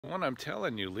What I'm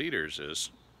telling you leaders is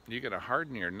you're going to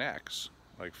harden your necks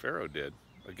like Pharaoh did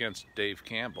against Dave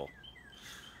Campbell.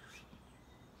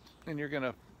 And you're going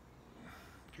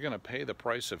to pay the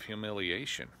price of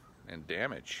humiliation and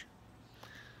damage.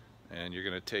 And you're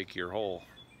going to take your whole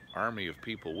army of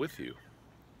people with you.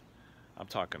 I'm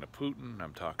talking to Putin,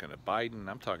 I'm talking to Biden,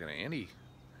 I'm talking to any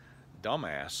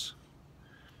dumbass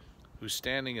who's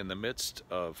standing in the midst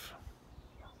of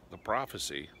the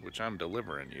prophecy, which I'm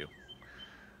delivering you.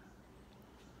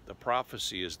 The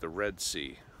prophecy is the Red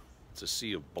Sea. It's a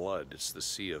sea of blood. It's the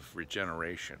sea of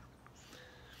regeneration.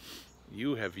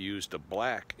 You have used a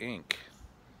black ink,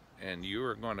 and you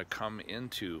are going to come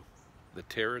into the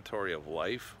territory of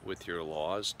life with your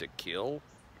laws to kill.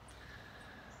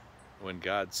 When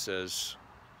God sends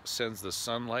the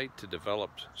sunlight to develop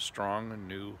strong and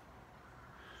new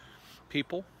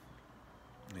people,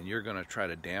 and you're going to try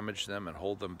to damage them and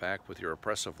hold them back with your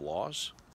oppressive laws.